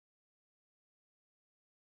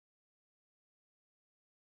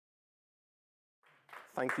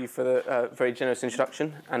Thank you for the very generous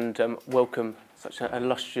introduction, and welcome such a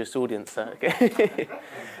illustrious audience. I'm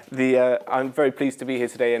very pleased to be here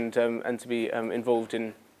today and to be involved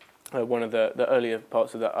in one of the earlier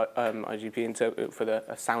parts of the IGP for the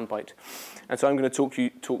Soundbite. And so I'm going to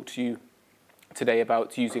talk to you today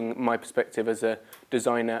about using my perspective as a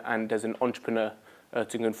designer and as an entrepreneur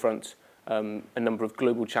to confront a number of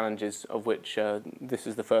global challenges, of which this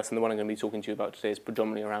is the first, and the one I'm going to be talking to you about today is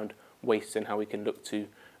predominantly around waste and how we can look to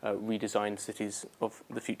redesign cities of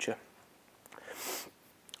the future.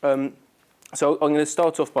 So I'm going to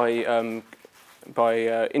start off by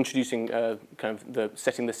introducing kind of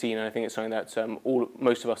setting the scene, and I think it's something that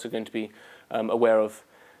most of us are going to be aware of,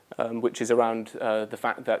 which is around the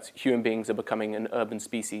fact that human beings are becoming an urban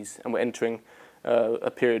species, and we're entering a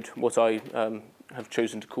period what I have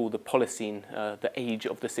chosen to call the Poliscene, the age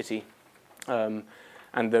of the city.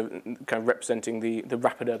 And the kind of representing the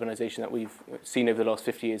rapid urbanisation that we've seen over the last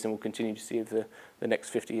 50 years and will continue to see over the next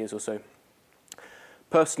 50 years or so.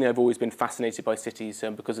 Personally, I've always been fascinated by cities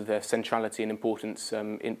because of their centrality and importance,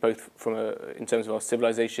 in both in terms of our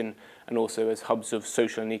civilization and also as hubs of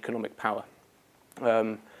social and economic power.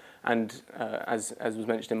 As was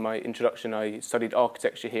mentioned in my introduction, I studied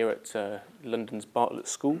architecture here at London's Bartlett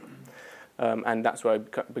School, and that's where I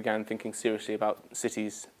began thinking seriously about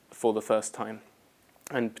cities for the first time,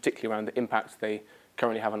 and particularly around the impact they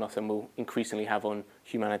currently have on us and will increasingly have on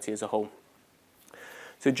humanity as a whole.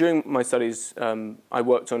 So during my studies, I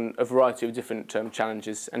worked on a variety of different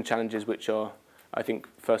challenges which are, I think,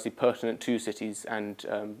 firstly pertinent to cities and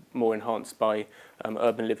more enhanced by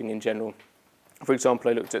urban living in general. For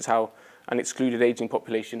example, I looked at how an excluded ageing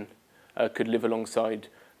population could live alongside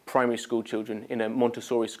primary school children in a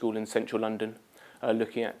Montessori school in central London,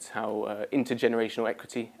 looking at how intergenerational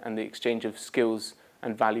equity and the exchange of skills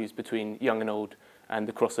and values between young and old, and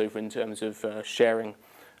the crossover in terms of sharing,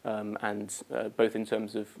 and both in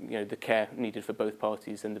terms of the care needed for both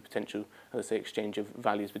parties and the potential, as I say, exchange of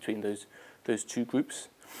values between those two groups.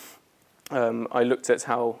 I looked at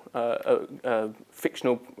how a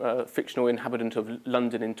fictional inhabitant of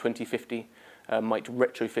London in 2050 might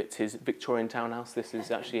retrofit his Victorian townhouse. This is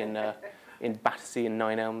actually in Battersea and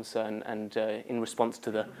Nine Elms, and in response to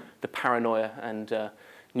the paranoia and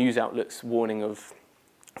news outlets warning of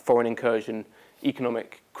foreign incursion,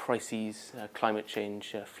 economic crises, climate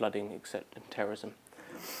change, flooding, etc., and terrorism.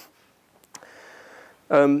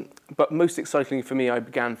 But most excitingly for me, I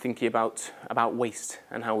began thinking about waste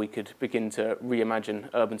and how we could begin to reimagine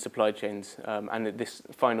urban supply chains. And this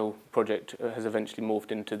final project has eventually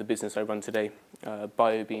morphed into the business I run today,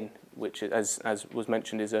 BioBean, which, as was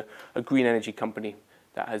mentioned, is a green energy company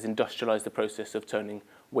that has industrialised the process of turning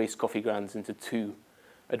waste coffee grounds into two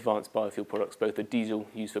advanced biofuel products, both a diesel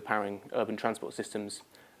used for powering urban transport systems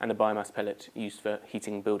and a biomass pellet used for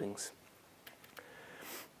heating buildings,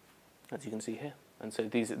 as you can see here. And so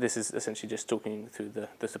this is essentially just talking through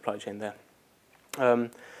the supply chain there.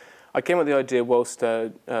 I came up with the idea whilst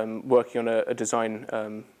working on a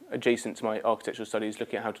design adjacent to my architectural studies,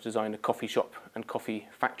 looking at how to design a coffee shop and coffee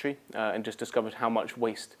factory, and just discovered how much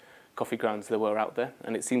waste coffee grounds there were out there.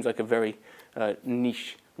 And it seems like a very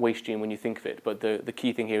niche waste stream when you think of it, but the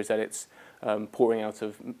key thing here is that it's pouring out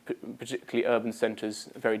of particularly urban centres,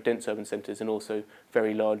 very dense urban centres, and also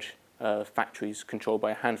very large factories controlled by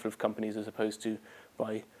a handful of companies as opposed to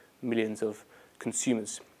by millions of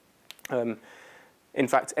consumers. In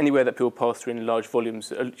fact, anywhere that people pass through in large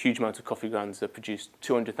volumes, a huge amount of coffee grounds are produced.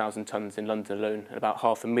 200,000 tonnes in London alone, and about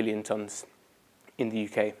 500,000 tonnes in the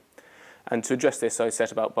UK. And to address this, I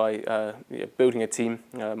set about by building a team.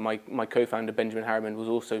 My co-founder, Benjamin Harriman, was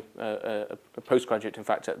also a postgraduate, in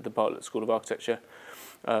fact, at the Bartlett School of Architecture,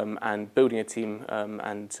 and building a team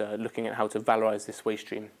and looking at how to valorise this waste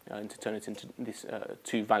stream and to turn it into these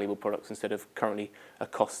two valuable products instead of currently a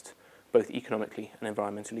cost, both economically and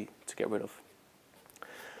environmentally, to get rid of.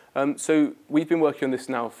 So we've been working on this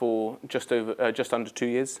now for just under 2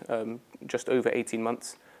 years, just over 18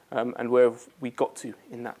 months, and where have we got to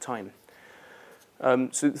in that time?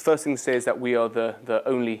 So the first thing to say is that we are the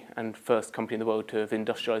only and first company in the world to have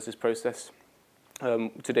industrialised this process.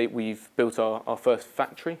 To date, we've built our first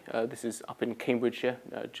factory. This is up in Cambridgeshire,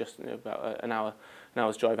 just about an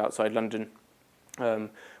hour's drive outside London,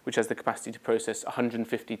 which has the capacity to process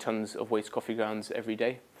 150 tonnes of waste coffee grounds every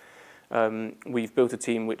day. We've built a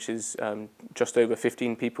team which is just over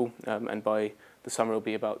 15 people, and by the summer it'll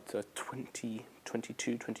be about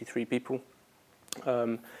 23 people.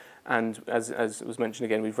 And as was mentioned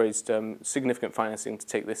again, we've raised significant financing to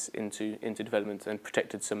take this into development and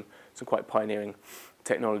protected some quite pioneering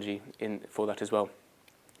technology for that as well.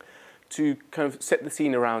 To kind of set the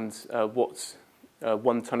scene around what's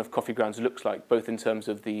 1 tonne of coffee grounds looks like, both in terms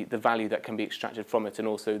of the value that can be extracted from it and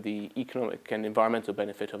also the economic and environmental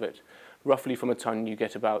benefit of it. Roughly from a tonne you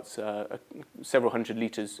get about several hundred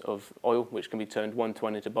litres of oil, which can be turned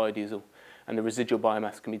 1-to-1 into biodiesel, and the residual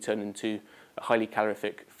biomass can be turned into a highly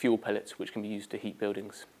calorific fuel pellet, which can be used to heat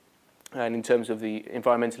buildings. And in terms of the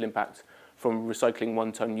environmental impact, from recycling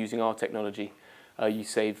 1 tonne using our technology, you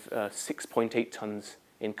save 6.8 tonnes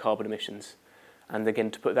in carbon emissions. And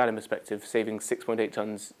again, to put that in perspective, saving 6.8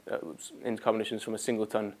 tonnes in carbon emissions from a single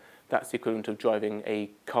tonne, that's the equivalent of driving a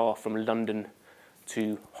car from London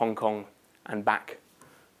to Hong Kong and back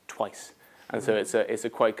twice. And so it's a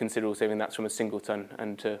quite considerable saving. That's from a single tonne,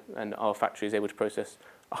 and our factory is able to process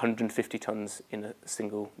 150 tonnes in a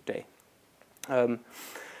single day. And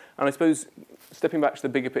I suppose, stepping back to the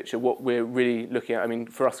bigger picture, what we're really looking at, I mean,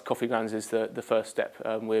 for us, coffee grounds is the first step.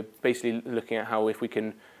 We're basically looking at how, if we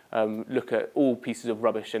can look at all pieces of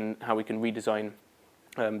rubbish and how we can redesign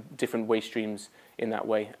different waste streams in that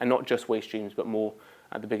way, and not just waste streams, but more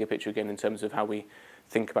at the bigger picture again in terms of how we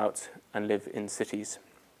think about and live in cities.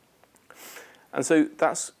 And so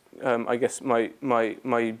that's, I guess, my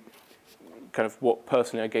kind of what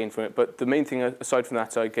personally I gained from it. But the main thing, aside from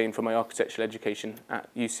that, I gained from my architectural education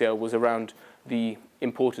at UCL was around the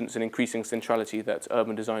importance and increasing centrality that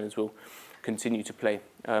urban designers will continue to play.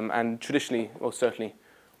 And traditionally, or certainly,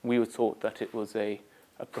 we were taught that it was a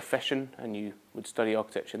profession, and you would study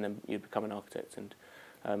architecture and then you'd become an architect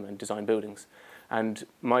and design buildings. And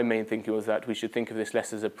my main thinking was that we should think of this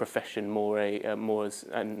less as a profession, more as,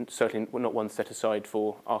 and certainly not one set aside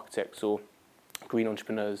for architects or green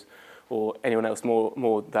entrepreneurs or anyone else,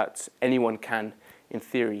 more that anyone can, in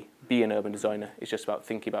theory, be an urban designer. It's just about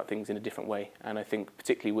thinking about things in a different way. And I think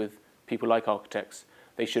particularly with people like architects,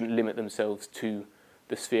 they shouldn't limit themselves to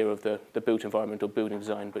the sphere of the built environment or building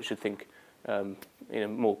design, but should think in a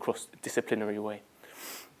more cross-disciplinary way.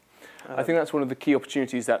 I think that's one of the key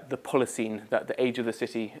opportunities that the Poliscene, that the age of the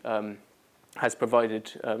city has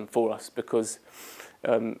provided for us, because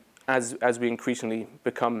as we increasingly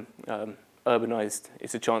become urbanised,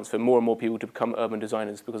 it's a chance for more and more people to become urban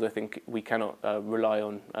designers, because I think we cannot rely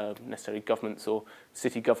on necessarily governments or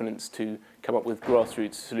city governance to come up with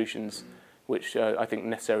grassroots solutions, which I think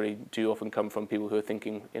necessarily do often come from people who are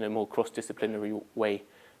thinking in a more cross-disciplinary way.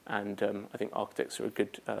 And I think architects are a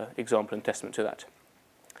good example and testament to that.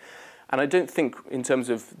 And I don't think, in terms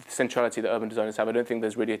of the centrality that urban designers have, I don't think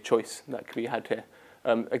there's really a choice that could be had here.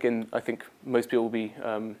 Again, I think most people will be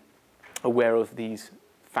aware of these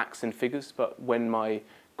facts and figures, but when my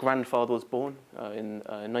grandfather was born in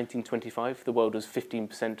 1925, the world was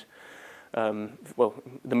 15%, well,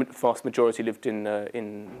 the vast majority lived in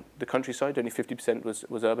the countryside, only 50%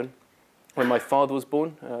 was urban. When my father was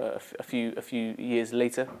born, a few years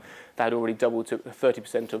later, that had already doubled to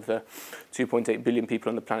 30% of the 2.8 billion people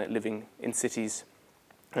on the planet living in cities.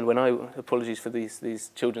 And when apologies for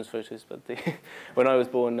these children's photos, but when I was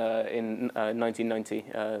born in 1990,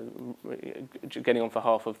 getting on for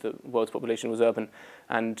half of the world's population was urban.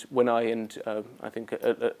 And when I think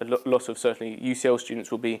a lot of certainly UCL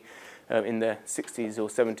students will be in their 60s or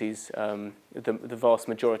 70s, the vast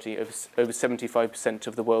majority of over 75%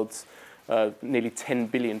 of the world's nearly 10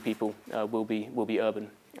 billion people will be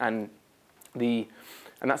urban, and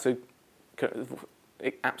that's a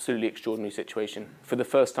absolutely extraordinary situation. For the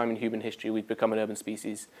first time in human history, we've become an urban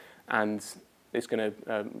species, and it's going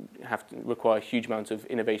to have to require a huge amount of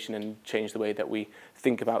innovation and change the way that we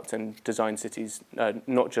think about and design cities,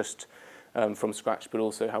 not just from scratch, but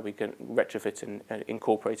also how we can retrofit and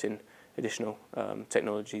incorporate in additional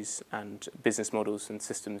technologies and business models and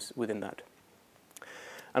systems within that.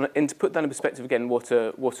 And to put that in perspective again, what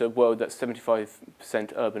a world that's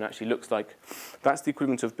 75% urban actually looks like, that's the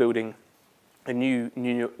equivalent of building a new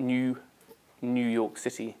New York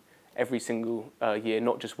City every single year,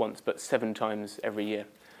 not just once, but 7 times every year.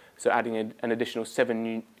 So adding an additional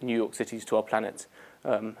 7 New York cities to our planet.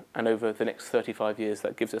 And over the next 35 years,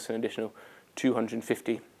 that gives us an additional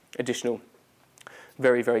 250 additional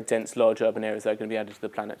very, very dense, large urban areas that are going to be added to the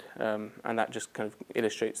planet. And that just kind of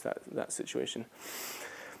illustrates that situation.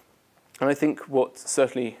 And I think what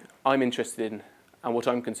certainly I'm interested in and what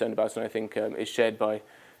I'm concerned about, and I think is shared by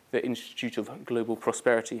the Institute of Global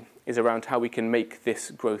Prosperity, is around how we can make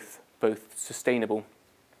this growth both sustainable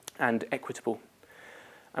and equitable.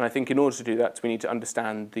 And I think in order to do that, we need to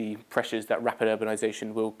understand the pressures that rapid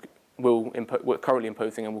urbanization we're currently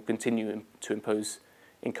imposing and will continue to impose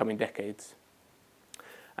in coming decades.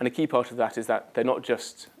 And a key part of that is that they're not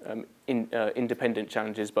just independent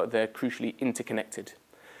challenges, but they're crucially interconnected.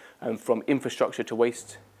 From infrastructure to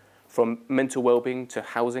waste, from mental well-being to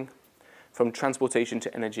housing, from transportation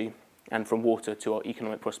to energy, and from water to our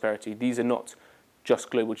economic prosperity. These are not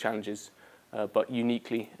just global challenges, but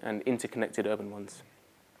uniquely and interconnected urban ones.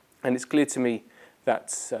 And it's clear to me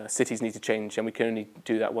that cities need to change, and we can only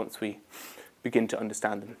do that once we begin to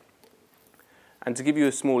understand them. And to give you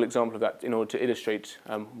a small example of that in order to illustrate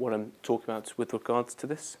what I'm talking about with regards to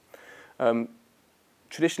this,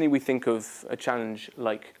 traditionally we think of a challenge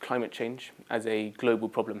like climate change as a global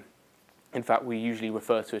problem. In fact, we usually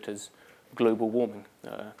refer to it as global warming.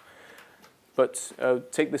 But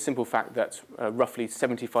take the simple fact that roughly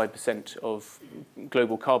 75% of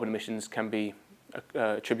global carbon emissions can be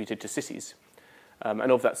attributed to cities.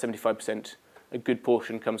 And of that 75%, a good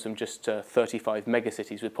portion comes from just 35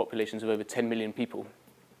 megacities with populations of over 10 million people.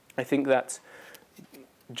 I think that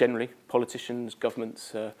generally politicians,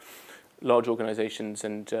 governments, large organizations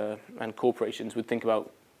and corporations would think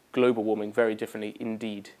about global warming very differently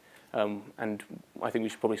indeed. And I think we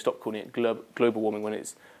should probably stop calling it global warming when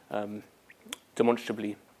it's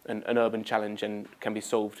demonstrably an urban challenge and can be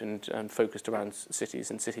solved and focused around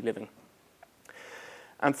cities and city living.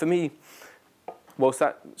 And for me, whilst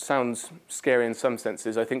that sounds scary in some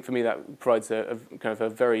senses, I think for me that provides a kind of a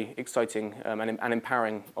very exciting and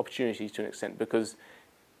empowering opportunity to an extent, because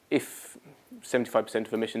if 75%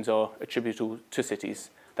 of emissions are attributable to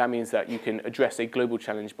cities, that means that you can address a global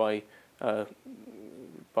challenge by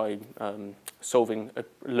solving a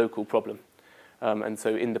local problem. And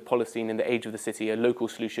so in the Poliscene, in the age of the city, a local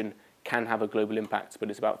solution can have a global impact, but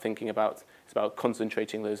it's about it's about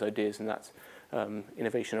concentrating those ideas, and that's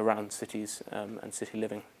innovation around cities and city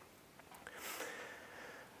living.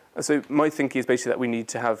 And so my thinking is basically that we need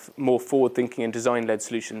to have more forward-thinking and design-led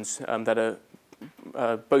solutions that are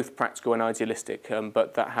both practical and idealistic,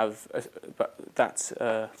 but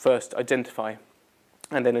that first identify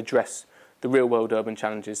and then address the real-world urban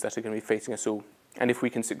challenges that are going to be facing us all. And if we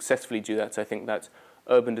can successfully do that, I think that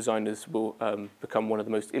urban designers will become one of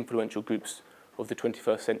the most influential groups of the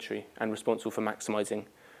 21st century and responsible for maximising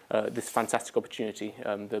this fantastic opportunity,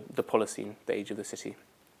 the Poliscene, the age of the city.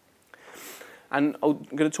 And I'm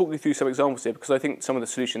going to talk you through some examples here, because I think some of the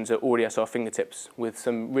solutions are already at our fingertips, with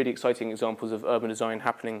some really exciting examples of urban design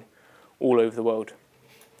happening all over the world.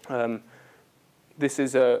 This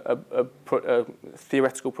is a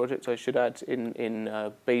theoretical project, I should add, in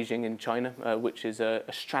Beijing in China, which is a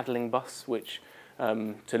straddling bus, which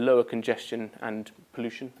to lower congestion and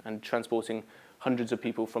pollution and transporting hundreds of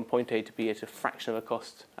people from point A to B at a fraction of a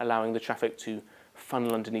cost, allowing the traffic to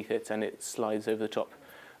funnel underneath it and it slides over the top.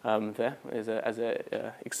 There is as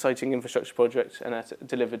a exciting infrastructure project, and that's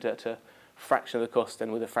delivered at a fraction of the cost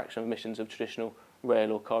and with a fraction of emissions of traditional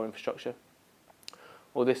rail or car infrastructure.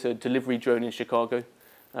 Or this delivery drone in Chicago,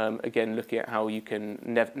 again looking at how you can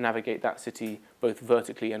navigate that city both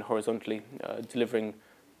vertically and horizontally, delivering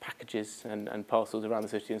packages and parcels around the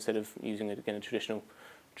city instead of using, again, a traditional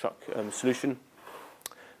truck solution.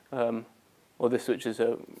 Or this, which is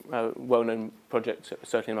a well-known project,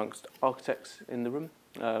 certainly amongst architects in the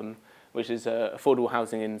room, which is affordable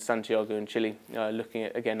housing in Santiago in Chile, looking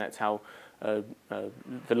at, again, at how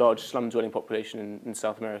the large slum-dwelling population in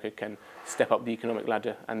South America can step up the economic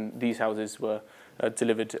ladder. And these houses were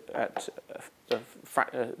delivered at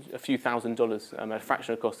a few $1,000s, at a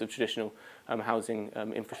fraction of the cost of traditional housing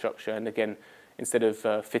infrastructure. And again, instead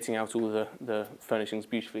of fitting out all the furnishings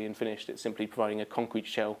beautifully and finished, it's simply providing a concrete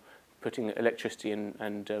shell, putting electricity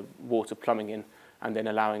and water plumbing in, and then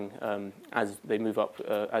allowing, as they move up,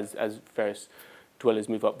 as various dwellers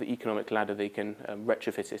move up the economic ladder, they can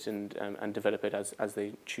retrofit it and develop it as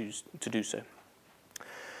they choose to do so.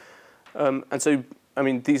 And so, I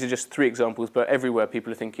mean, these are just three examples, but everywhere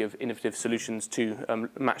people are thinking of innovative solutions to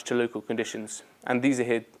match to local conditions. And these are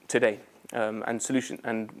here today.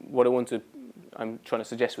 And what I'm trying to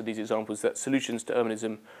suggest with these examples is that solutions to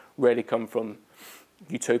urbanism rarely come from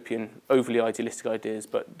utopian, overly idealistic ideas,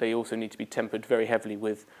 but they also need to be tempered very heavily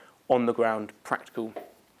with on-the-ground, practical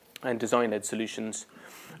and design-led solutions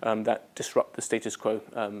that disrupt the status quo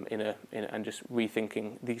and just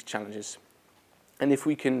rethinking these challenges. And if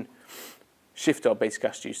we can shift our basic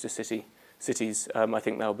attitudes to cities, I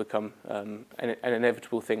think they'll become an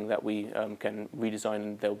inevitable thing that we can redesign,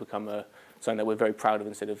 and they'll become something that we're very proud of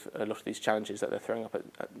instead of a lot of these challenges that they're throwing up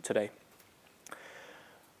at today.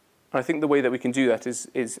 I think the way that we can do that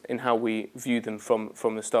is in how we view them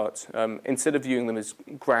from the start. Instead of viewing them as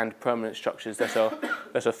grand permanent structures that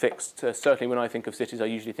are fixed, certainly when I think of cities, I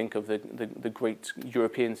usually think of the great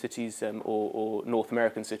European cities or North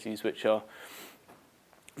American cities, which are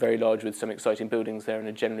very large with some exciting buildings there and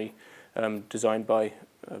are generally designed by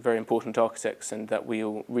very important architects and that we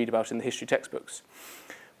all read about in the history textbooks.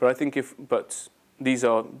 But I think but these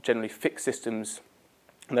are generally fixed systems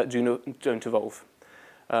that don't evolve.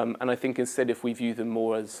 And I think instead, if we view them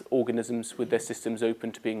more as organisms with their systems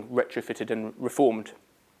open to being retrofitted and reformed,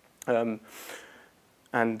 that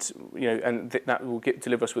will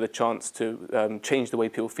deliver us with a chance to change the way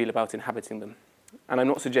people feel about inhabiting them. And I'm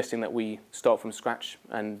not suggesting that we start from scratch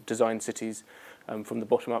and design cities from the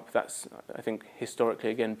bottom up. That's, I think, historically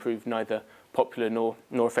again proved neither popular nor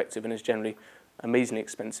effective, and is generally amazingly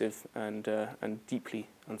expensive and deeply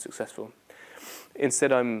unsuccessful.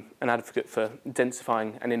 Instead, I'm an advocate for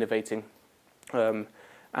densifying and innovating,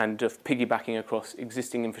 and of piggybacking across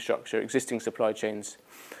existing infrastructure, existing supply chains,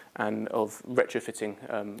 and of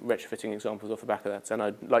retrofitting examples off the back of that. And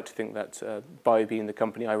I'd like to think that BioBean, the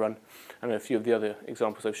company I run, and a few of the other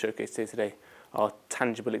examples I've showcased here today are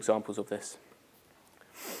tangible examples of this.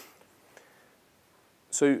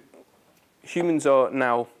 So humans are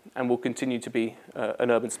now and will continue to be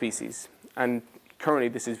an urban species. And currently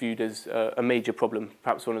this is viewed as a major problem,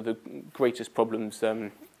 perhaps one of the greatest problems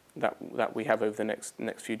that we have over the next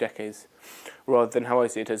few decades, rather than how I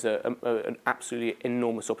see it as an absolutely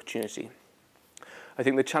enormous opportunity. I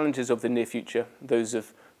think the challenges of the near future, those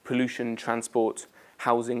of pollution, transport,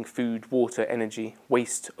 housing, food, water, energy,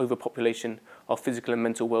 waste, overpopulation, our physical and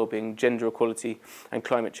mental well-being, gender equality, and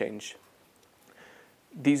climate change.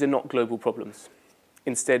 These are not global problems.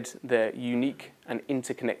 Instead, they're unique and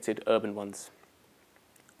interconnected urban ones.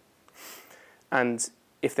 And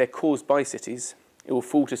if they're caused by cities, it will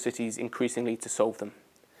fall to cities increasingly to solve them.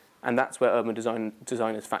 And that's where urban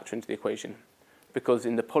designers factor into the equation. Because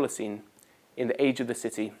in the Poliscene, in the age of the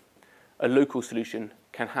city, a local solution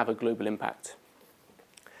can have a global impact.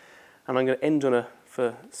 And I'm going to end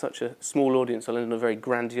for such a small audience, I'll end on a very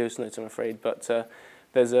grandiose note, I'm afraid, but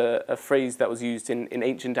there's a phrase that was used in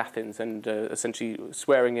ancient Athens, and essentially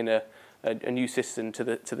swearing in a new citizen to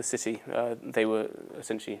the city. They were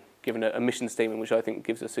essentially given a mission statement, which I think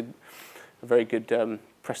gives us a very good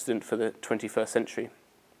precedent for the 21st century.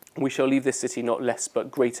 We shall leave this city not less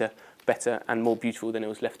but greater, better, and more beautiful than it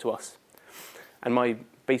was left to us. And my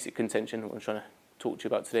basic contention, what I'm trying to talk to you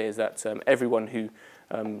about today, is that everyone who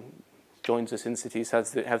joins us in cities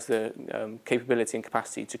has the capability and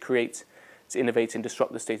capacity to create, to innovate and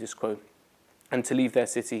disrupt the status quo, and to leave their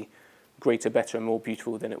city greater, better, and more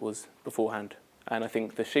beautiful than it was beforehand. And I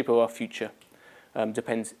think the shape of our future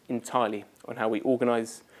depends entirely on how we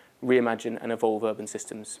organise, reimagine, and evolve urban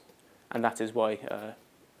systems. And that is why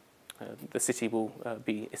the city will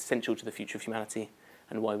be essential to the future of humanity,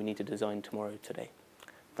 and why we need to design tomorrow today.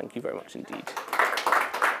 Thank you very much indeed.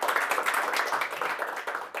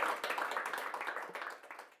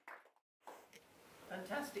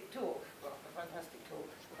 Fantastic talk. Well, a fantastic talk.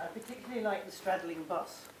 I particularly like the straddling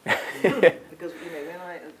bus because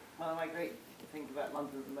one of my great things about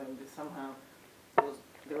London at the moment is somehow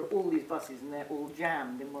there are all these buses and they're all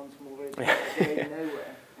jammed in one small road going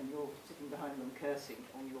nowhere, and you're sitting behind them cursing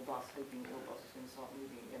on your bus, hoping your bus is going to start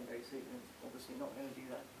moving again very soon, and it's obviously not going to do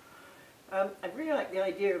that. I really like the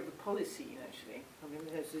idea of the Poliscene, actually. I mean,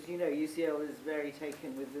 as you know, UCL is very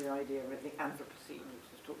taken with the idea of the Anthropocene, which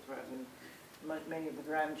was talked about, and many of the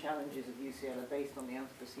grand challenges of UCL are based on the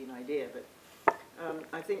Anthropocene idea. But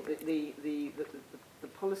I think that the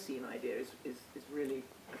Poliscene idea is really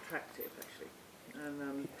attractive, actually.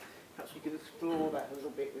 And perhaps we could explore that a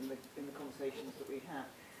little bit in the conversations that we have.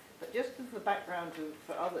 But just for background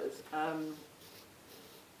for others,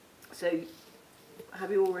 so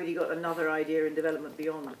have you already got another idea in development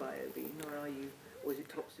beyond BioBean, or is it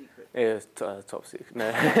top secret? Yeah, it's top secret.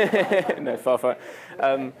 No, no, far.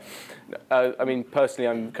 I mean, personally,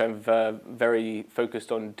 I'm kind of very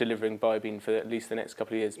focused on delivering BioBean for at least the next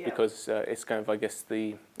couple of years, because it's kind of, I guess,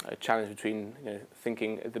 the challenge between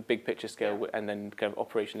thinking at the big picture scale and then kind of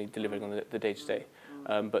operationally delivering on the day-to-day.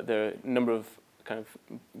 But there are a number of, kind of,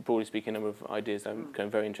 broadly speaking, a number of ideas that I'm kind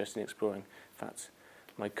of very interested in exploring. In fact,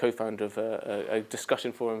 my co-founder of a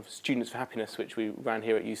discussion forum, Students for Happiness, which we ran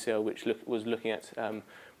here at UCL, which was looking at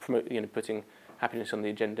putting happiness on the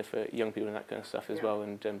agenda for young people and that kind of stuff as well,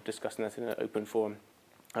 and discussing that in an open forum.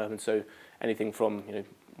 And so anything from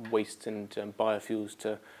waste and biofuels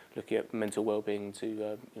to looking at mental well-being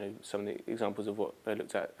to some of the examples of what I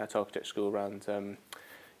looked at architecture school around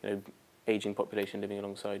aging population living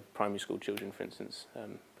alongside primary school children, for instance.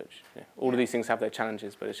 All of these things have their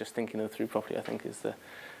challenges, but it's just thinking them through properly, I think, is the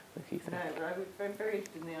key thing. No, but I'm very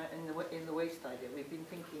interested in the waste idea. We've been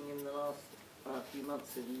thinking in the last few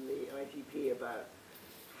months in the IGP about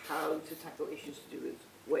how to tackle issues to do with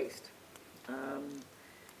waste,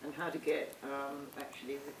 and how to get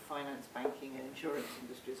actually the finance, banking, and insurance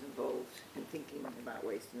industries involved in thinking about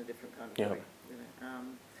waste in a different kind of way.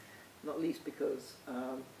 not least because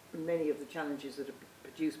many of the challenges that are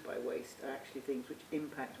produced by waste are actually things which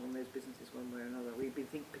impact on those businesses one way or another. We've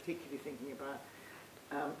been particularly thinking about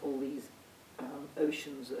all these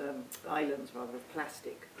oceans, islands rather, of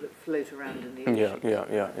plastic that float around in the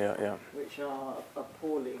ocean. Which are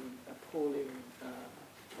appalling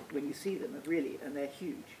when you see them, really, and they're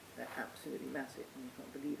huge. They're absolutely massive, and you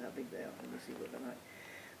can't believe how big they are when you see what they're like.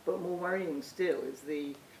 But more worrying still is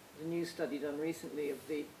the new study done recently of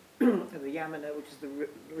the of the Yamuna, which is the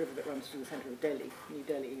river that runs through the centre of Delhi, New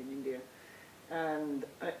Delhi in India, and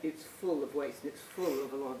it's full of waste, and it's full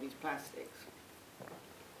of a lot of these plastics.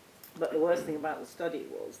 But the worst thing about the study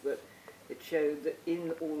was that it showed that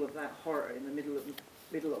in all of that horror, in the middle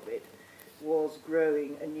of it, was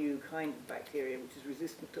growing a new kind of bacteria which is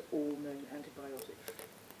resistant to all known antibiotics.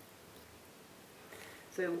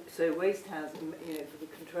 So waste has, for the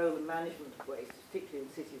control and management of waste, particularly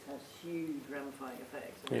in cities, has huge ramifying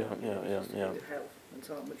effects on health and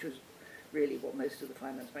so on, which was really what most of the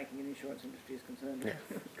finance, banking, and insurance industry is concerned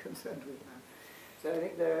with now. So I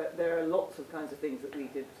think there are lots of kinds of things that we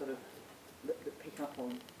did sort of that pick up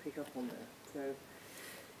on there. So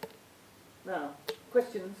now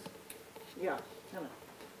questions. Yeah, Hannah.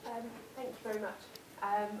 Thank you very much.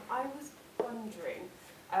 I was wondering,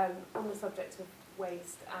 on the subject of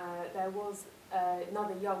waste, there was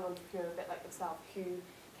another young entrepreneur, a bit like yourself, who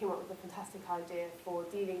came up with a fantastic idea for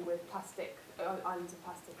dealing with plastic, islands of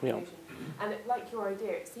plastic pollution. And like your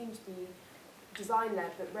idea, it seemed to be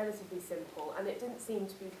design-led but relatively simple, and it didn't seem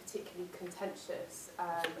to be particularly contentious,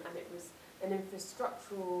 and it was an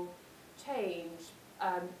infrastructural change,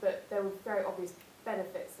 but there were very obvious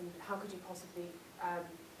benefits, and how could you possibly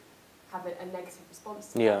have a negative response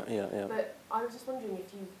to that? But I was just wondering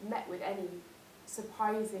if you met with any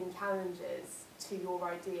surprising challenges to your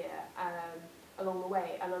idea along the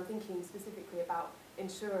way, and I'm thinking specifically about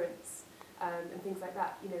insurance and things like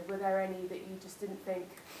that. Were there any that you just didn't think?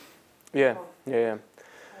 Yeah.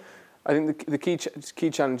 I think the key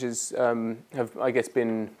challenges have, I guess,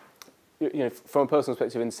 been, from a personal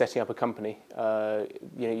perspective in setting up a company.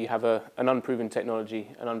 You have an unproven technology,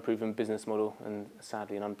 an unproven business model, and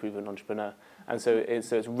sadly an unproven entrepreneur. And so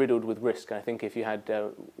it's riddled with risk. And I think if you had,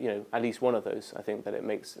 at least one of those, I think that it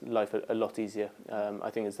makes life a lot easier. I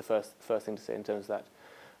think is the first thing to say in terms of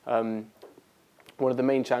that. One of the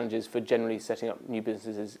main challenges for generally setting up new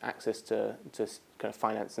businesses is access to kind of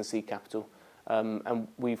finance and seed capital. And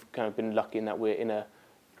we've kind of been lucky in that we're in a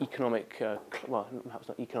economic, well, perhaps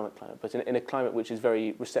not economic climate, but in a climate which is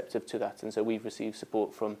very receptive to that. And so we've received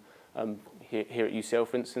support from here at UCL,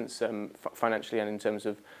 for instance, financially and in terms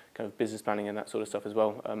of kind of business planning and that sort of stuff as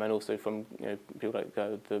well, and also from people like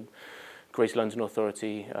the Greater London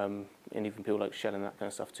Authority, and even people like Shell and that kind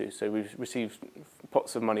of stuff too. So we've received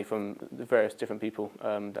pots of money from the various different people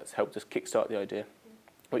that's helped us kickstart the idea,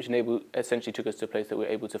 which essentially took us to a place that we're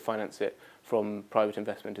able to finance it from private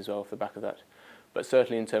investment as well off the back of that. But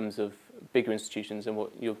certainly in terms of bigger institutions and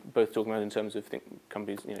what you're both talking about in terms of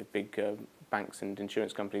companies, big banks and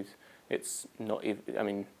insurance companies, it's not even, I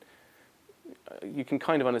mean, you can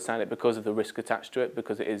kind of understand it because of the risk attached to it,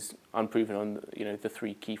 because it is unproven on the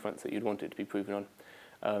three key fronts that you'd want it to be proven on.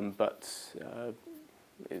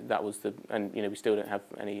 That was and we still don't have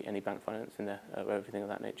any bank finance in there or everything of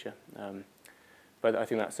that nature. But I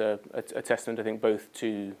think that's a testament, I think, both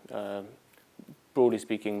to broadly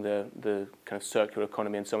speaking the kind of circular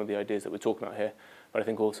economy and some of the ideas that we're talking about here, but I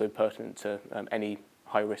think also pertinent to any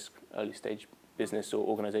high risk early stage business or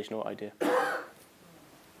organizational idea. How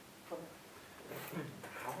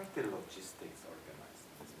are the logistics organized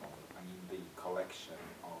in this model? I mean, the collection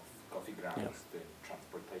of coffee grounds, the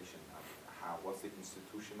transportation, what's the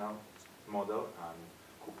institutional model, and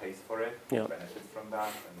who pays for it, who benefits from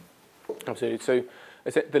that? Absolutely. So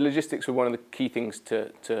the logistics were one of the key things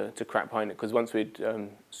to crack behind it, because once we'd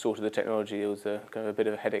sorted the technology, it was kind of a bit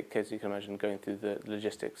of a headache, as you can imagine, going through the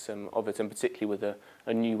logistics of it, and particularly with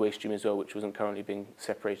a new waste stream as well, which wasn't currently being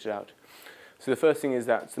separated out. So the first thing is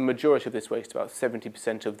that the majority of this waste, about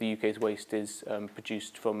 70% of the UK's waste, is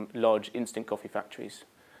produced from large instant coffee factories.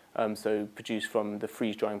 So produced from the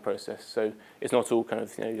freeze drying process. So it's not all kind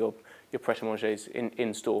of your pret-a-manger's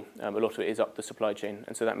in store. A lot of it is up the supply chain,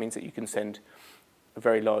 and so that means that you can send a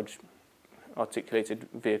very large articulated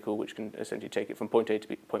vehicle which can essentially take it from point A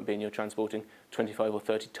to point B, and you're transporting 25 or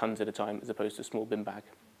 30 tons at a time as opposed to a small bin bag.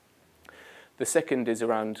 The second is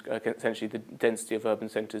around essentially the density of urban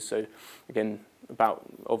centres. So again, about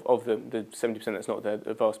of the 70% that's not there,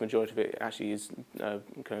 the vast majority of it actually is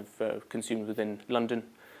consumed within London,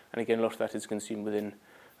 and again a lot of that is consumed within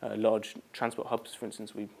large transport hubs. For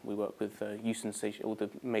instance, we work with Euston Station, all the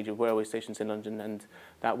major railway stations in London, and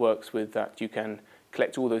that works with that you can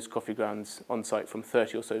collect all those coffee grounds on site from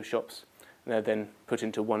 30 or so shops, and they're then put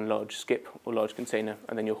into one large skip or large container,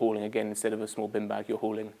 and then you're hauling again. Instead of a small bin bag, you're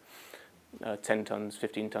hauling 10 tons,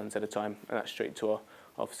 15 tons at a time, and that's straight to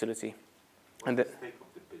our facility. What's the stake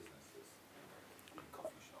of the businesses in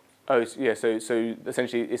coffee shops? Oh, yeah, so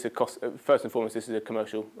essentially it's a cost, first and foremost, this is a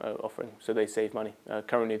commercial offering, so they save money.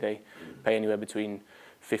 Currently they pay anywhere between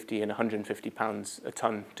 50 and 150 pounds a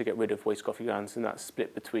tonne to get rid of waste coffee grounds, and that's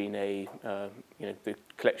split between the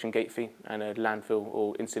collection gate fee and a landfill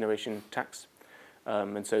or incineration tax.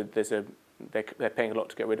 And so they're paying a lot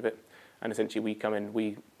to get rid of it, and essentially we come in,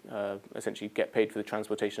 we essentially get paid for the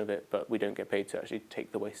transportation of it, but we don't get paid to actually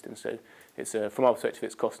take the waste. And so it's from our perspective,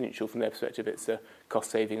 it's cost neutral. From their perspective, it's a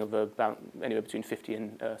cost saving of about anywhere between 50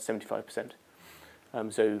 and 75%.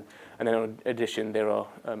 And then in addition, there are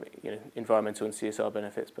environmental and CSR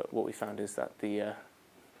benefits. But what we found is that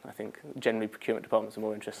I think generally procurement departments are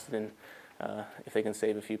more interested in if they can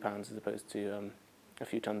save a few pounds as opposed to a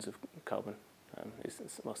few tons of carbon.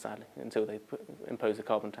 Well, sadly, until they impose a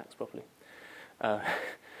carbon tax properly.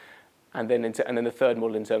 And then the third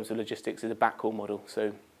model in terms of logistics is a backhaul model.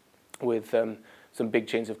 So with some big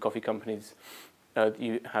chains of coffee companies,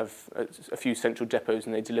 you have a few central depots,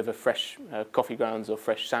 and they deliver fresh coffee grounds or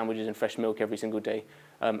fresh sandwiches and fresh milk every single day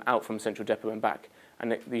out from central depot and back.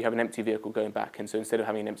 And you have an empty vehicle going back. And so instead of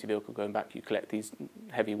having an empty vehicle going back, you collect these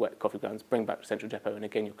heavy, wet coffee grounds, bring back to central depot, and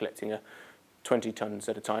again, you're collecting 20 tons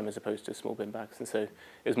at a time as opposed to small bin bags. And so it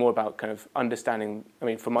was more about kind of understanding. I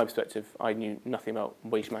mean, from my perspective, I knew nothing about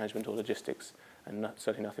waste management or logistics, and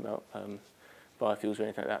certainly nothing about biofuels or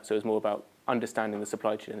anything like that. So it was more about understanding the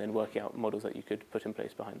supply chain and then working out models that you could put in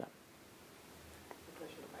place behind that.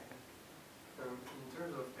 In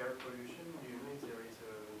terms of air pollution, do you know if there is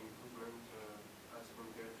an improvement as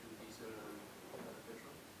compared to diesel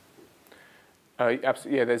and petrol?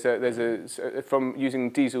 Absolutely, yeah. There's a from using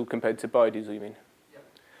diesel compared to biodiesel. You mean? Yeah.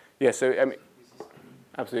 Yeah. So I mean,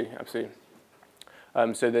 absolutely.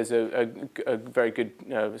 So there's a very good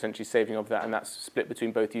essentially saving of that, and that's split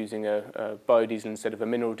between both using a biodiesel instead of a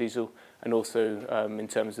mineral diesel, and also in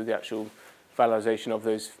terms of the actual valorization of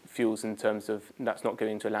those fuels, in terms of that's not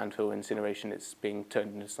going into a landfill incineration, it's being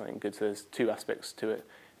turned into something good. So there's two aspects to it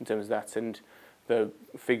in terms of that, and the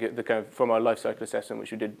kind of from our life cycle assessment,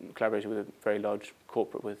 which we did collaborate with a very large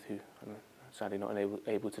corporate with, who I'm sadly not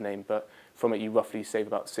able to name, but from it you roughly save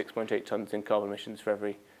about 6.8 tons in carbon emissions for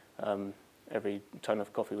every ton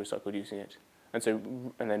of coffee recycled using it.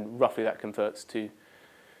 And then roughly that converts to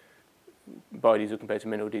biodiesel compared to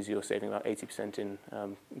mineral diesel, you're saving about 80% in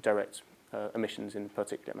direct emissions in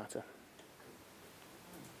particulate matter.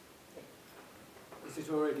 Is it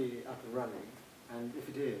already up and running? And if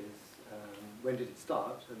it is, when did it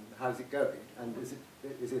start and how's it going? And is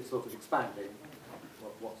it sort of expanding?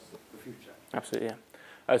 What's the future? Absolutely,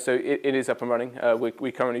 yeah. So it is up and running.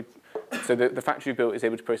 We currently, so the factory built is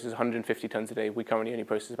able to process 150 tons a day. We currently only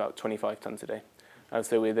process about 25 tons a day.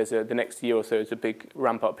 So there's the next year or so is a big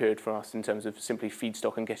ramp-up period for us in terms of simply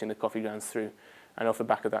feedstock and getting the coffee grounds through. And off the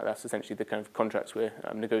back of that, that's essentially the kind of contracts we're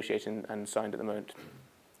negotiating and signed at the moment.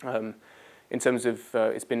 In terms of,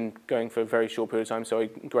 it's been going for a very short period of time. So I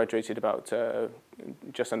graduated about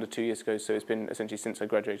just under 2 years ago. So it's been essentially since I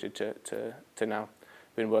graduated to now,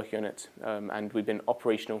 been working on it. And we've been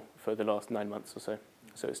operational for the last 9 months or so.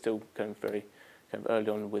 So it's still kind of very kind of early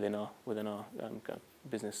on within our kind of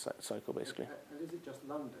business cycle, basically. And is it just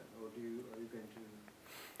London, or are you going to?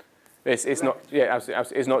 It's not. Yeah,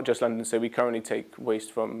 absolutely. It's not just London. So we currently take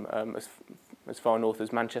waste from as far north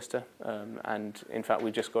as Manchester, and in fact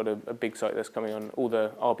we just got a big site that's coming on. All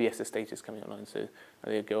the RBS estate is coming online, so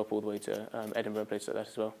they go up all the way to Edinburgh, places like that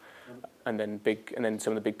as well, and then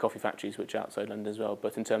some of the big coffee factories which are outside London as well.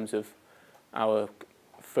 But in terms of our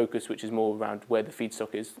focus, which is more around where the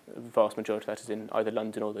feedstock is, the vast majority of that is in either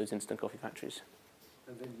London or those instant coffee factories.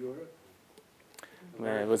 And then Europe?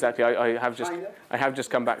 Well, exactly. I have just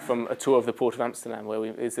come back from a tour of the Port of Amsterdam, where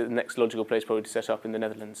is the next logical place probably to set up in the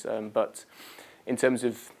Netherlands. But in terms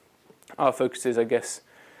of our focuses, I guess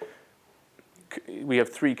we have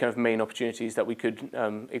three kind of main opportunities that we could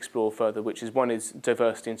explore further. Which is one is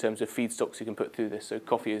diversity in terms of feedstocks you can put through this. So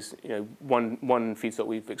coffee is one feedstock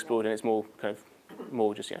we've explored, and it's more kind of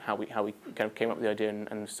just how we kind of came up with the idea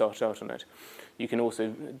and started out on it. You can also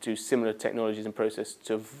do similar technologies and process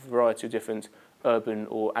to a variety of different urban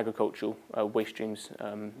or agricultural waste streams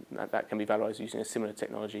that can be valorized using a similar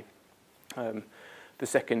technology. The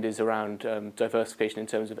second is around diversification in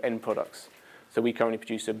terms of end products. So we currently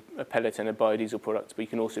produce a pellet and a biodiesel product, but you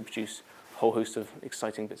can also produce whole host of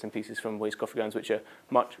exciting bits and pieces from waste coffee grounds, which are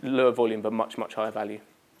much lower volume but much higher value.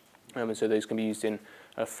 And so those can be used in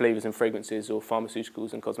flavours and fragrances or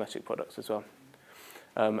pharmaceuticals and cosmetic products as well.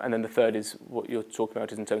 And then the third is what you're talking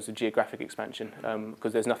about is in terms of geographic expansion,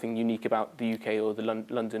 because there's nothing unique about the UK or the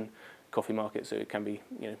London coffee market, so it can be,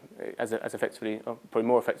 as effectively, or probably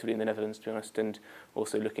more effectively in the Netherlands, to be honest, and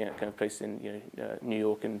also looking at kind of places in New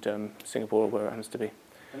York and Singapore, where it happens to be.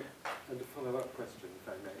 And a follow-up question, if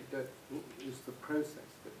I may, what is the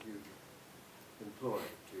process that you employ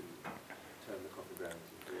to turn the coffee grounds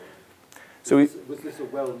into oil? So was this a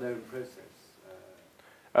well-known process?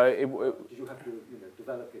 Did you have to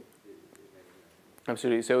develop it?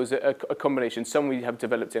 Absolutely. So it was a combination. Some we have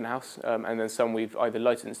developed in-house, and then some we've either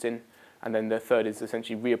licensed in, and then the third is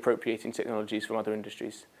essentially reappropriating technologies from other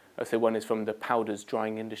industries. So one is from the powders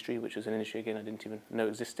drying industry, which was an industry, again, I didn't even know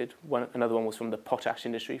existed. Another one was from the potash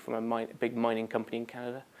industry, from a big mining company in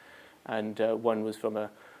Canada. And one was from an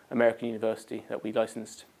American university that we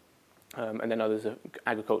licensed. And then others are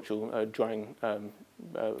agricultural drying,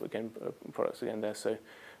 products again there. So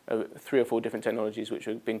 3 or 4 different technologies which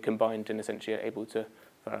have been combined and essentially are able to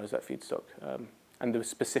valorize that feedstock. And the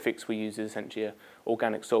specifics we use is essentially an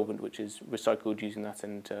organic solvent, which is recycled using that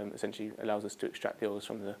and essentially allows us to extract the oils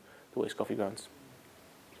from the waste coffee grounds.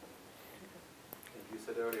 You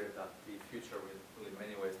said earlier that the future will in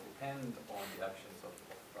many ways depend on the actions of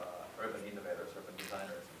urban innovators, urban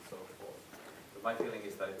designers, and so forth. But my feeling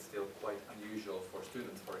is that it's still quite unusual for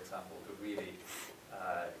students, for example, to really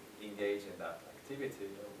engage in that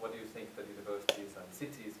activity. What do you think that universities and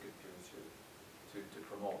cities could do to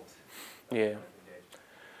promote that kind of engagement?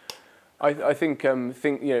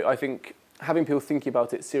 I think having people thinking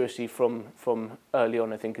about it seriously from early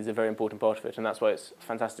on, I think, is a very important part of it, and that's why it's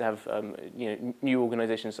fantastic to have new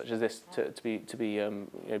organisations such as this to be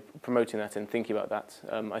promoting that and thinking about that.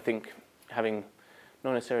 I think having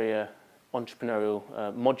not necessarily an entrepreneurial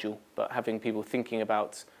module, but having people thinking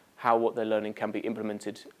about how what they're learning can be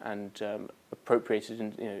implemented and appropriated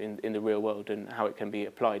in the real world and how it can be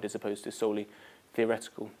applied as opposed to solely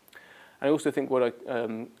theoretical. I also think what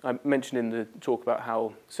I mentioned in the talk about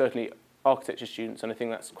how certainly architecture students, and I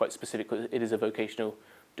think that's quite specific because it is a vocational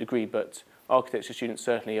degree, but architecture students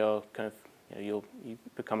certainly are kind of, you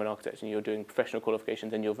become an architect and you're doing professional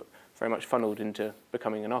qualifications and you're very much funneled into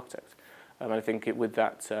becoming an architect. And I think with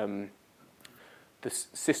that, the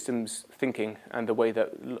systems thinking and the way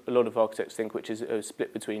that a lot of architects think, which is a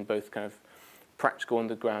split between both kind of practical on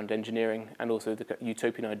the ground engineering and also the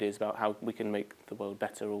utopian ideas about how we can make the world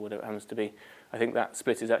better or whatever it happens to be. I think that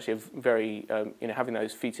split is actually a very, having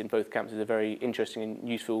those feet in both camps is a very interesting and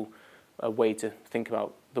useful way to think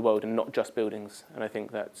about the world and not just buildings. And I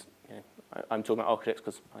think that, I'm talking about architects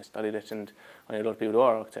because I studied it and I know a lot of people who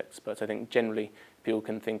are architects, but I think generally people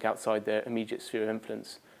can think outside their immediate sphere of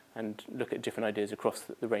influence and look at different ideas across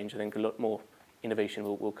the range. I think a lot more innovation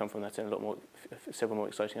will come from that and several more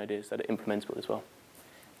exciting ideas that are implementable as well.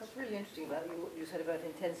 What's really interesting about what you said about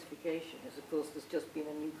intensification is, of course, there's just been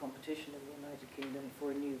a new competition in the United Kingdom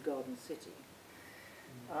for a new garden city.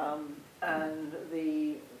 And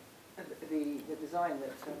the design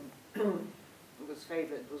that was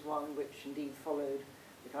favoured was one which indeed followed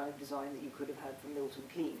the kind of design that you could have had from Milton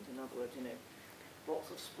Keynes. In other words, lots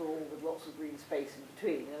of sprawl with lots of green space in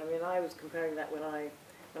between. And I mean, I was comparing that when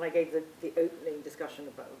I gave the opening discussion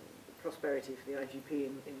about prosperity for the IGP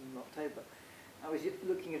in October. I was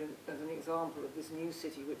looking at as an example of this new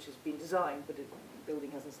city which has been designed, but the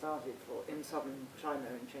building hasn't started in southern China,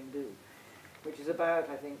 in Chengdu, which is about,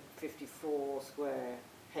 I think, 54 square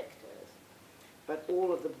hectares. But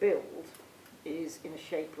all of the build is in a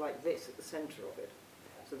shape like this at the centre of it.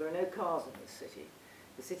 So there are no cars in this city.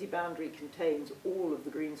 The city boundary contains all of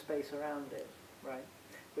the green space around it, right,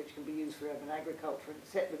 which can be used for urban agriculture, and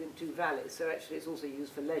it's set within 2 valleys, so actually it's also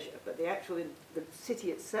used for leisure. But the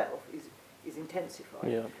city itself is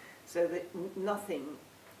intensified, yeah. So that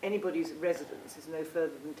anybody's residence is no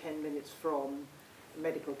further than 10 minutes from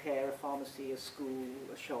medical care, a pharmacy, a school,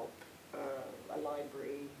 a shop, a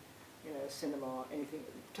library, a cinema, anything.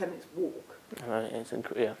 10 minutes walk. It's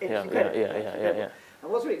incredible. Yeah.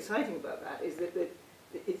 And what's really exciting about that is that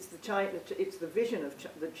it's the vision of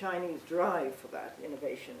the Chinese drive for that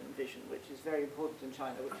innovation and vision, which is very important in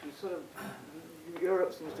China, which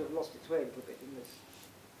Europe seems to have lost its way a little bit in this,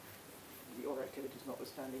 your activities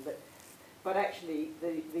notwithstanding. But actually,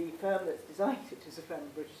 the firm that's designed it is a firm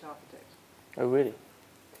of British architects. Oh, really?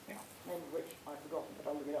 Yeah, name of which I've forgotten, but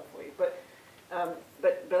I'll look it up for you.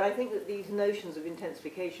 But I think that these notions of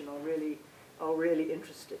intensification are really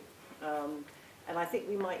interesting. And I think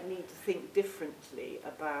we might need to think differently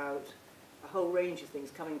about a whole range of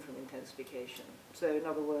things coming from intensification. So in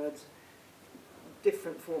other words,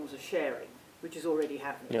 different forms of sharing, which is already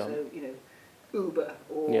happening. Yeah. So, you know, Uber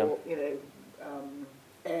or, Yeah. you know,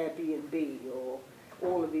 Airbnb or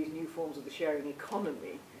all of these new forms of the sharing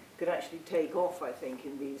economy could actually take off, I think,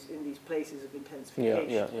 in these places of intensification.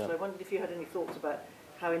 Yeah. So I wondered if you had any thoughts about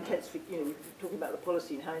how intensification, you know, talking about the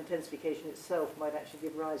Poliscene, how intensification itself might actually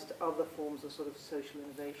give rise to other forms of sort of social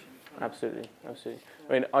innovation. Absolutely, absolutely.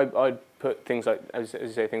 I mean, I'd put things like, as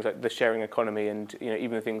you say, things like the sharing economy, and you know,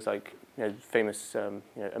 even things like, you know, famous you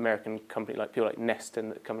know, American company like people like Nest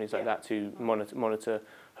and companies like that to monitor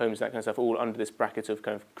homes, that kind of stuff, all under this bracket of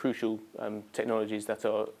kind of crucial technologies that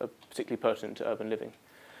are particularly pertinent to urban living.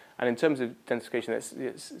 And in terms of densification,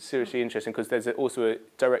 it's seriously interesting because there's also a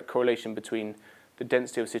direct correlation between the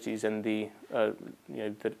density of cities and the you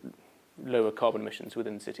know, the lower carbon emissions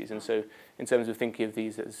within cities. And so in terms of thinking of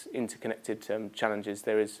these as interconnected challenges,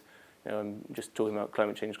 there is, you know, I'm just talking about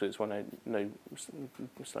climate change because it's one I know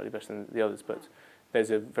slightly better than the others, but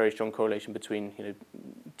there's a very strong correlation between, you know,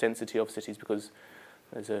 density of cities, because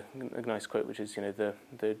there's a nice quote which is, you know,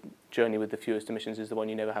 the journey with the fewest emissions is the one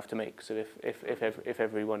you never have to make. So if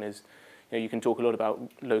everyone is, you know, you can talk a lot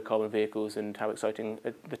about low carbon vehicles and how exciting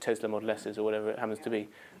the Tesla Model S is or whatever it happens to be,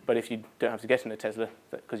 but if you don't have to get in a Tesla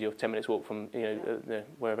because you're 10 minutes walk from, you know,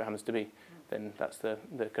 wherever it happens to be, then that's the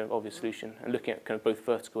kind of obvious solution. And looking at kind of both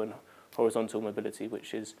vertical and horizontal mobility,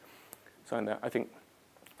 which is something that I think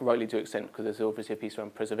rightly to an extent, because there's obviously a piece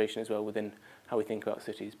around preservation as well within how we think about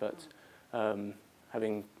cities, but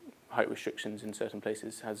having height restrictions in certain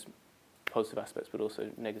places has positive aspects, but also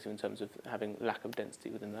negative in terms of having lack of density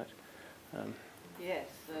within that. Yes,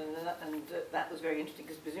 and that was very interesting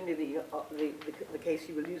because presumably the case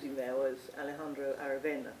you were using there was Alejandro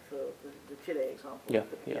Aravena for the Chile example. Yeah,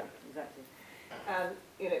 yeah, exactly. And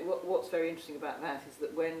you know what's very interesting about that is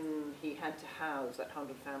that when he had to house that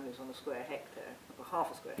 100 families on a square hectare, or half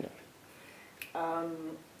a square hectare,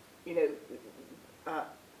 you know,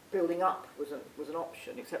 building up was an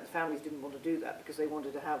option, except the families didn't want to do that because they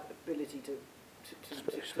wanted to have ability to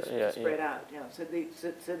spread out. Yeah. So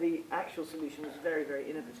the actual solution was very, very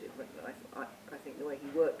innovative. I think the way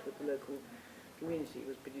he worked with the local community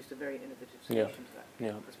was produced a very innovative solution to that.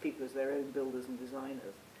 Yeah. As people as their own builders and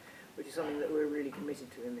designers, which is something that we're really committed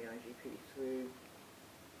to in the IGP through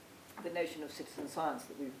the notion of citizen science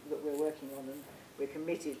that we're working on, and we're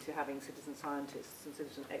committed to having citizen scientists and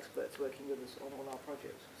citizen experts working with us on all our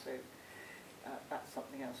projects. So that's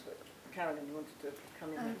something else that Carolyn, you wanted to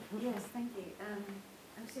come in? Yes, thank you.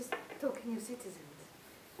 I was just talking of citizens.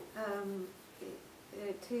 There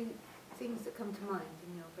are two things that come to mind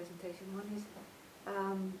in your presentation. One is,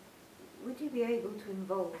 would you be able to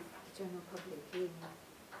involve the general public in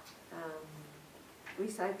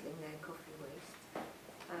recycling their coffee waste,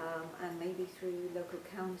 and maybe through local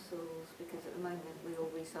councils, because at the moment we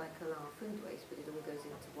all recycle our food waste, but it all goes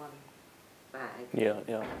into one bag. Yeah,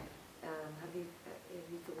 yeah. Have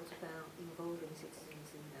you thought about involving citizens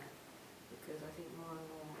in that? Because I think more and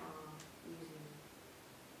more are using,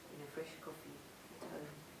 you know, fresh coffee at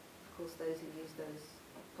home. Of course, those who use those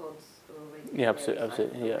pods are already. Yeah,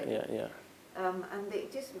 absolutely. Yeah. And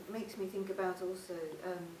it just makes me think about also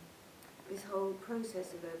this whole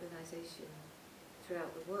process of urbanisation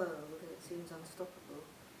throughout the world. It seems unstoppable.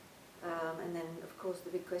 And then, of course, the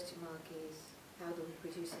big question mark is, how do we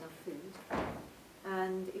produce enough food?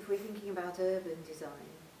 And if we're thinking about urban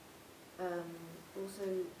design, also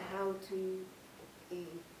how to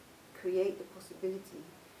create the possibility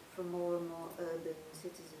for more and more urban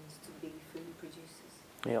citizens to be food producers.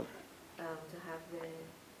 Yeah. To have their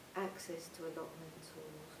access to allotments or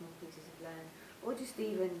small pieces of land, or just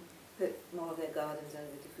even put more of their gardens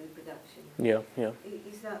over to food production. Yeah, yeah.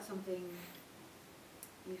 Is that something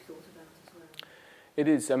you've thought about as well? It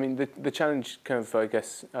is. I mean, the challenge kind of, I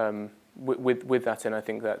guess, with that, and I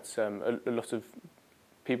think that a lot of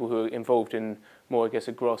people who are involved in more, I guess,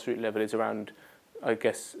 a grassroots level is around, I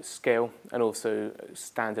guess, scale and also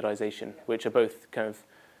standardization, which are both kind of,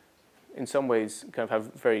 in some ways, kind of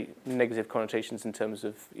have very negative connotations in terms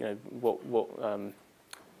of, you know, what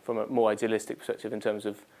from a more idealistic perspective in terms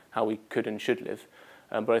of how we could and should live.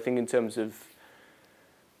 But I think in terms of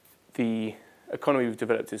the economy we've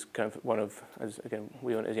developed is kind of one of, as again,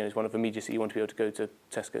 is one of immediacy. You want to be able to go to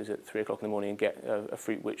Tesco's at 3 o'clock in the morning and get a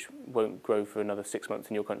fruit which won't grow for another 6 months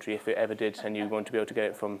in your country, if it ever did, and you want to be able to get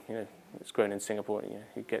it from, you know, it's grown in Singapore, you know,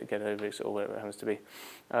 you get it over it or wherever it happens to be.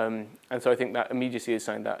 And so I think that immediacy is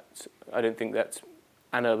something that I don't think that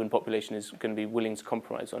an urban population is going to be willing to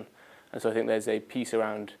compromise on. And so I think there's a piece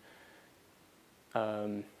around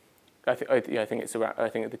I think it's around, I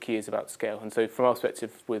think the key is about scale. And so from our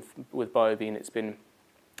perspective with BioBean, it's been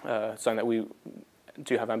something that we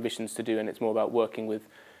do have ambitions to do, and it's more about working with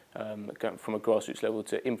from a grassroots level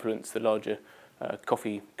to influence the larger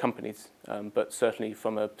coffee companies, but certainly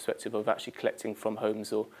from a perspective of actually collecting from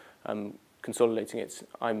homes or consolidating it.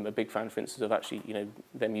 I'm a big fan, for instance, of actually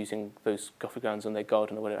them using those coffee grounds on their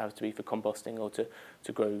garden or whatever it happens to be for composting or to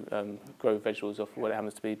grow vegetables off, whatever it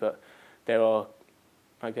happens to be. But there are,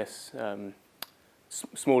 I guess,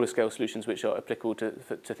 smaller scale solutions which are applicable to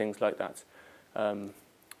things like that.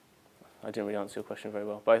 I didn't really answer your question very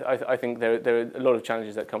well, but I think there are a lot of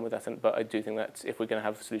challenges that come with that. But I do think that if we're going to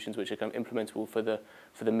have solutions which are kind of implementable for the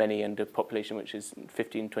many and a population which is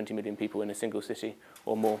 15, 20 million people in a single city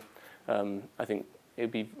or more, I think it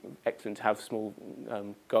would be excellent to have small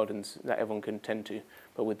gardens that everyone can tend to.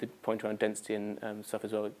 But with the point around density and stuff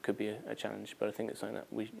as well, it could be a challenge. But I think it's something that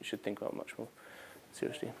we should think about much more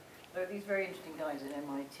seriously. There are these very interesting guys at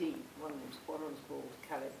MIT. One of them's called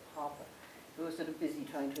Caleb Harper, who are sort of busy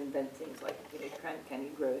trying to invent things like, can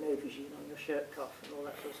you grow an aubergine on your shirt cuff and all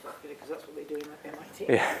that sort of stuff, because that's what they do at MIT.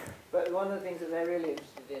 Yeah. But one of the things that they're really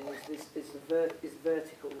interested in is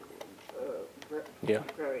vertical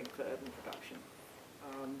growing for urban production,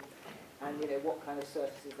 and what kind of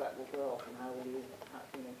surfaces that will grow off, and how will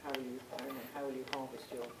you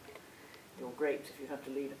harvest your grapes if you have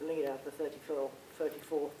to lead out the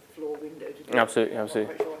 34th floor window to do it. Absolutely. I'm not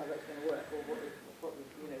quite sure how that's going to work, or what the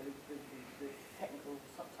technical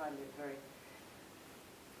side of it very.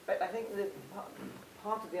 But I think that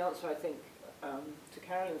part of the answer, I think, to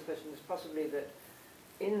Carolyn's question is possibly that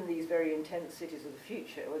in these very intense cities of the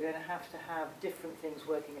future, we're going to have different things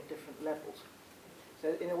working at different levels.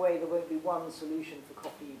 So in a way, there won't be one solution for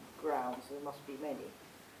coffee grounds. There must be many.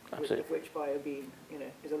 Absolutely. Of which BioBean,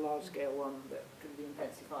 is a large-scale one that can be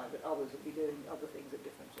intensified, but others will be doing other things at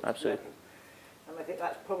different sorts of levels. And I think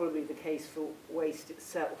that's probably the case for waste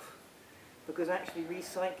itself, because actually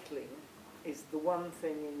recycling is the one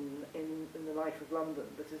thing in the life of London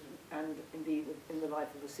that is, and indeed in the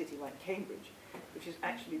life of a city like Cambridge, which has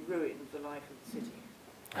actually ruined the life of the city.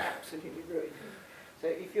 Absolutely ruined. So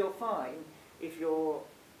if you're fine, if you're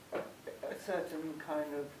a certain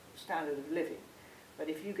kind of standard of living, but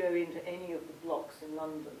if you go into any of the blocks in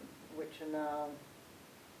London, which are now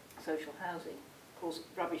social housing, of course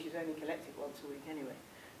rubbish is only collected once a week anyway.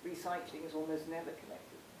 Recycling is almost never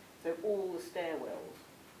collected. So all the stairwells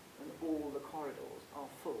and all the corridors are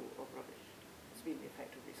full of rubbish. It's been the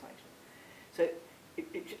effect of recycling. So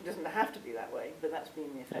it doesn't have to be that way, but that's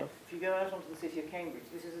been the effect. Yeah. If you go out onto the city of Cambridge,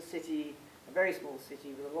 this is a city, a very small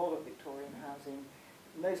city with a lot of Victorian housing.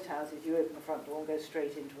 Most houses, you open the front door and go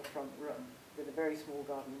straight into a front room with a very small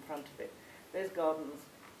garden in front of it. Those gardens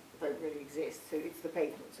don't really exist, so it's the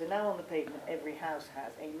pavement. So now on the pavement, every house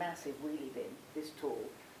has a massive wheelie bin, this tall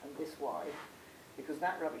and this wide, because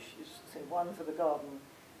that rubbish is, so one for the garden,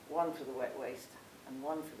 one for the wet waste, and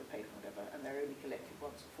one for the pavement, whatever, and they're only collected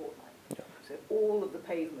once a fortnight. Yeah. So all of the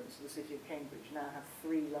pavements of the city of Cambridge now have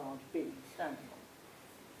 3 large bins standing on.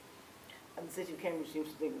 And the city of Cambridge seems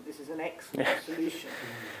to think that this is an excellent solution.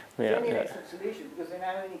 It's only an excellent solution because they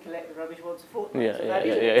now only collect the rubbish once a fortnight.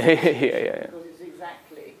 Because it's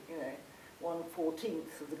exactly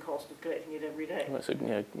 1/14 of the cost of collecting it every day. Well, so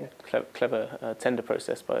clever tender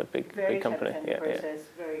process by a big company. Very clever tender process,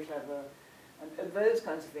 very clever, and those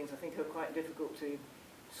kinds of things I think are quite difficult to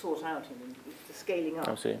sort out in the scaling up.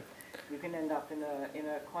 Absolutely. You can end up in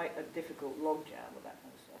a quite a difficult logjam with that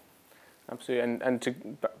kind of stuff. Absolutely,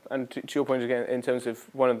 and to your point again, in terms of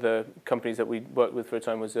one of the companies that we worked with for a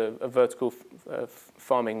time was a vertical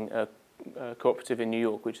farming cooperative in New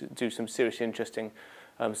York, which do some seriously interesting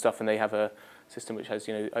stuff, and they have a system which has,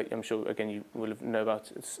 I'm sure again you will know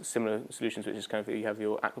about similar solutions, which is kind of you have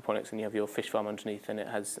your aquaponics and you have your fish farm underneath, and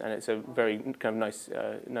it's a very kind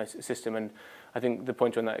of nice system. And I think the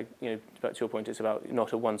point on that, back to your point, it's about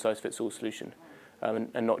not a one-size-fits-all solution.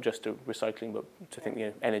 And not just to recycling, but to think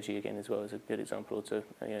energy again as well is a good example, or to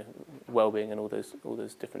well-being and all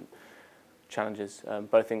those different challenges.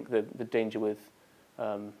 But I think the danger with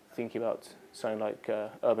thinking about something like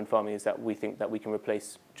urban farming is that we think that we can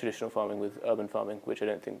replace traditional farming with urban farming, which I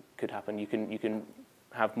don't think could happen. You can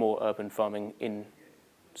have more urban farming in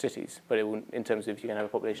cities, but it will, in terms of if you can have a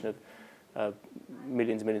population of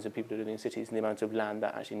millions and millions of people living in cities, and the amount of land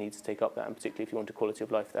that actually needs to take up that, and particularly if you want a quality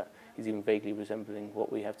of life that is even vaguely resembling what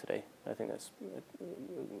we have today. I think that's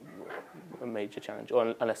a major challenge,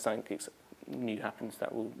 or unless something new happens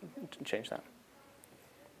that will change that. I'm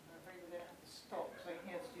afraid we're going to have to stop, so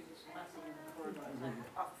he has to do this massive corridor.